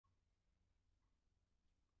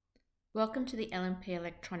Welcome to the LMP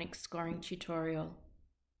Electronics scoring tutorial.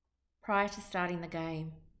 Prior to starting the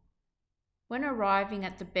game, when arriving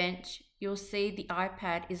at the bench, you'll see the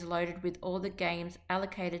iPad is loaded with all the games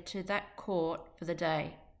allocated to that court for the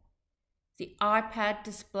day. The iPad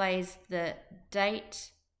displays the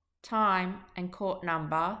date, time and court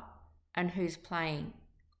number and who's playing.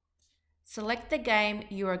 Select the game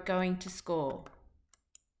you are going to score.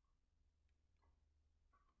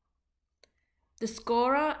 The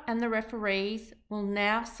scorer and the referees will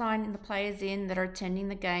now sign the players in that are attending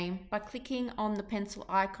the game by clicking on the pencil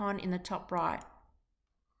icon in the top right.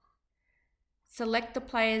 Select the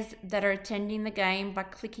players that are attending the game by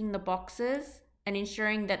clicking the boxes and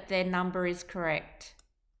ensuring that their number is correct.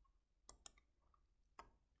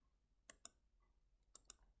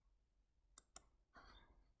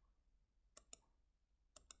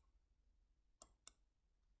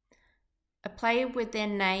 A player with their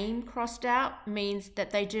name crossed out means that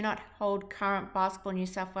they do not hold current Basketball New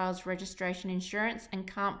South Wales registration insurance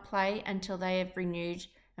and can't play until they have renewed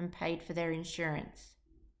and paid for their insurance.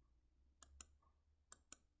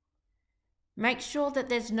 Make sure that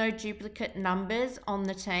there's no duplicate numbers on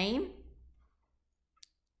the team.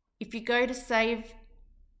 If you go to save,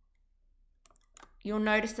 you'll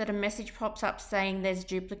notice that a message pops up saying there's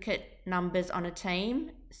duplicate numbers on a team,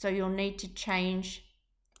 so you'll need to change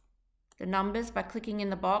the numbers by clicking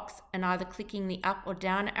in the box and either clicking the up or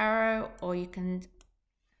down arrow, or you can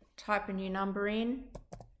type a new number in.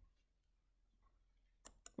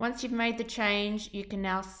 Once you've made the change, you can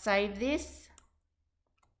now save this.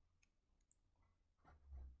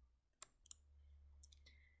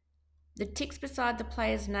 The ticks beside the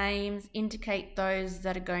players' names indicate those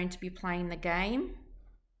that are going to be playing the game.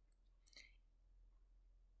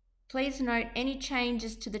 Please note any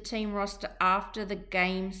changes to the team roster after the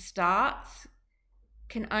game starts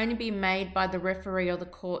can only be made by the referee or the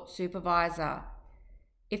court supervisor.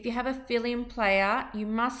 If you have a fill-in player, you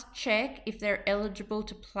must check if they're eligible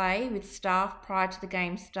to play with staff prior to the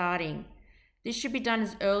game starting. This should be done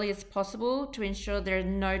as early as possible to ensure there are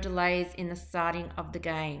no delays in the starting of the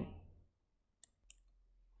game.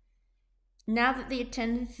 Now that the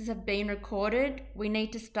attendances have been recorded, we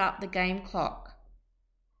need to start the game clock.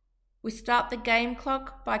 We start the game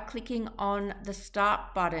clock by clicking on the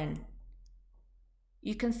start button.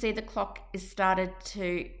 You can see the clock is started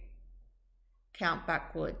to count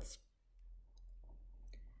backwards.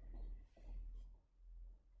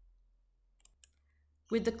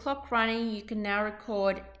 With the clock running, you can now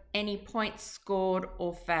record any points scored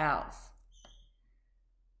or fouls.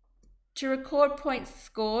 To record points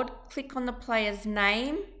scored, click on the player's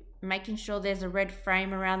name, making sure there's a red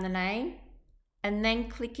frame around the name, and then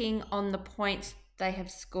clicking on the points they have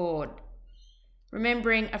scored.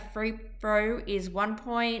 Remembering a free throw is 1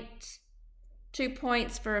 point, 2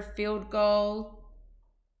 points for a field goal,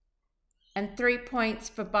 and 3 points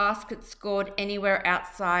for baskets scored anywhere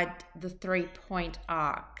outside the 3-point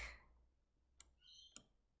arc.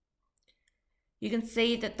 You can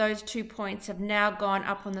see that those 2 points have now gone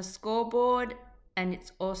up on the scoreboard, and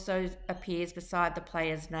it also appears beside the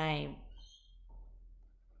player's name.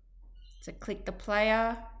 So click the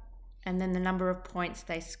player and then the number of points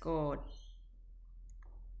they scored.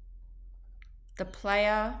 The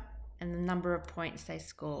player and the number of points they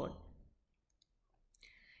scored.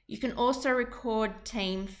 You can also record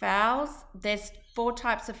team fouls. There's 4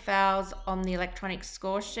 types of fouls on the electronic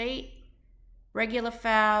score sheet: regular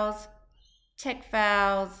fouls, tech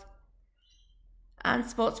fouls,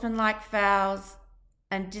 unsportsmanlike fouls,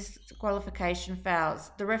 and disqualification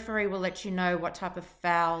fouls. The referee will let you know what type of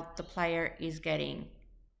foul the player is getting.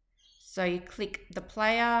 So you click the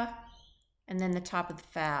player and then the type of the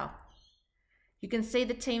foul. You can see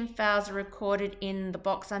the team fouls are recorded in the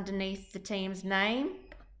box underneath the team's name.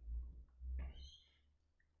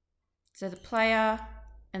 So the player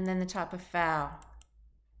and then the type of foul.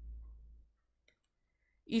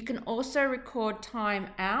 You can also record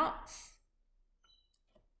timeouts.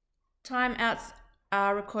 Timeouts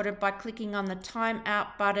are recorded by clicking on the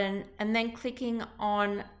timeout button and then clicking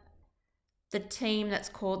on the team that's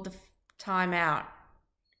called the timeout.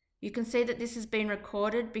 You can see that this has been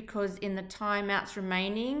recorded because in the timeouts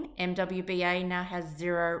remaining, MWBA now has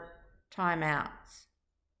 0 timeouts.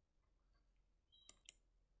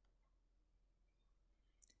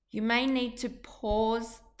 You may need to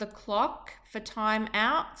pause the clock for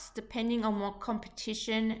timeouts depending on what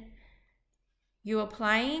competition you are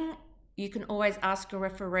playing. You can always ask a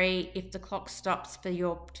referee if the clock stops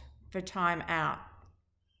for time out.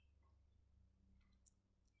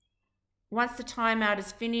 Once the timeout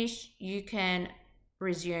is finished, you can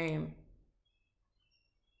resume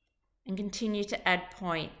and continue to add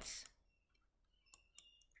points.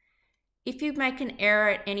 If you make an error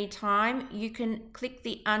at any time, you can click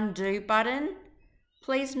the undo button.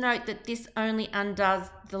 Please note that this only undoes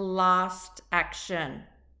the last action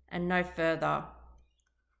and no further.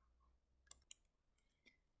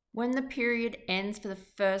 When the period ends for the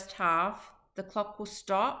first half, the clock will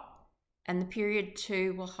stop and the period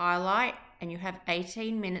 2 will highlight and you have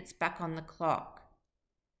 18 minutes back on the clock.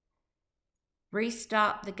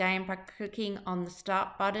 Restart the game by clicking on the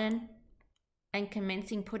start button and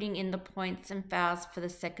commencing putting in the points and fouls for the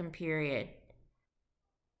second period.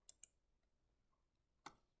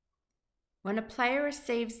 When a player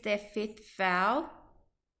receives their 5th foul,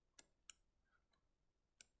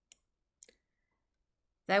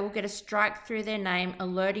 they will get a strike through their name,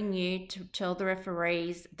 alerting you to tell the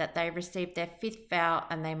referees that they received their 5th foul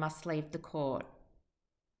and they must leave the court.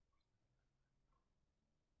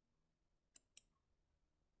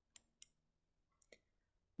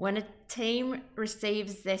 When a team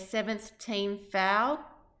receives their 7th team foul,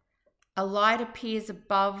 a light appears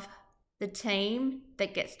above the team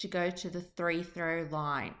that gets to go to the free throw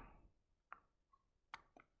line.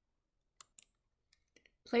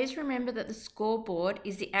 Please remember that the scoreboard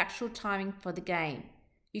is the actual timing for the game.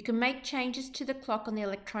 You can make changes to the clock on the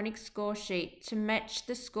electronic score sheet to match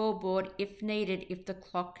the scoreboard if needed if the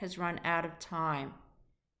clock has run out of time.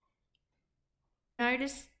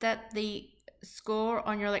 Notice that the score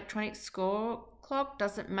on your electronic score clock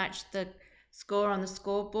doesn't match the score on the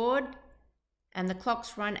scoreboard and the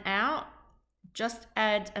clock's run out. Just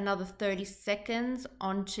add another 30 seconds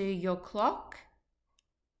onto your clock.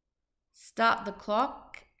 Start the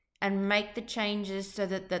clock and make the changes so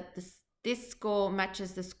that this score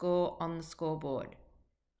matches the score on the scoreboard.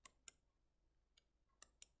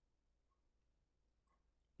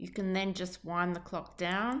 You can then just wind the clock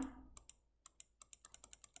down.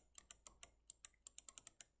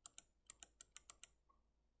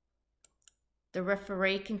 The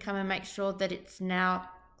referee can come and make sure that it's now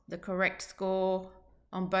the correct score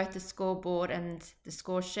on both the scoreboard and the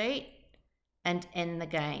score sheet and end the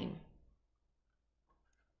game.